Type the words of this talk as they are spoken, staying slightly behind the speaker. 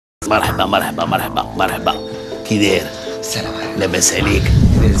مرحبا مرحبا مرحبا مرحبا. كي داير؟ السلام عليكم. لاباس عليك؟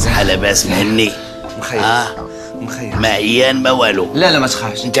 لاباس مهني؟ مخير. مخير. ما عيان ما والو؟ لا ما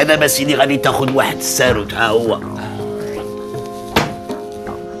تخافش. انت دابا سيدي غادي تاخذ واحد الساروت ها هو.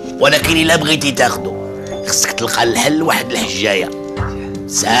 ولكن الا بغيتي تاخذو خصك تلقى الحل واحد الحجايه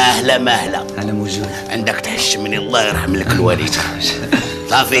ساهله ماهله. انا موجود. عندك تحشمني الله يرحم لك الوالد.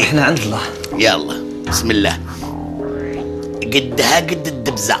 صافي احنا عند الله. يلا بسم الله. قدها قد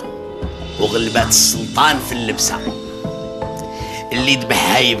الدبزه وغلبات السلطان في اللبسه، اللي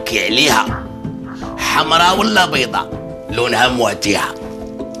ذبحها يبكي عليها، حمراء ولا بيضاء لونها مواتيها،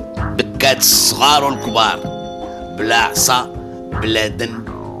 بكات الصغار والكبار، بلا عصا بلا دن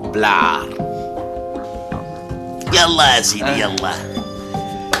بلا عار. يلا يا سيدي يلا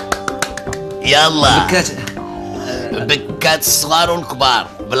يلا. بكات الصغار والكبار،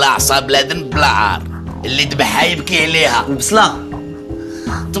 بلا عصا بلا دن بلا عار، اللي ذبحها يبكي عليها. البصله.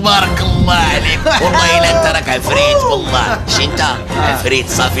 تبارك الله عليك والله الا انت راك عفريت والله. شي انت عفريت.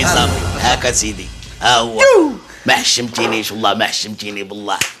 صافي صافي هاكا سيدي ها هو. ما حشمتينيش والله ما حشمتيني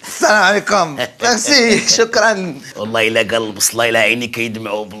بالله. السلام عليكم. ميرسي شكرا. والله الا قال البصله الا عيني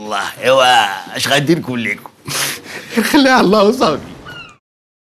كيدمعوا بالله. ايوا اش غادي نقول لكم؟ خليها الله وصافي.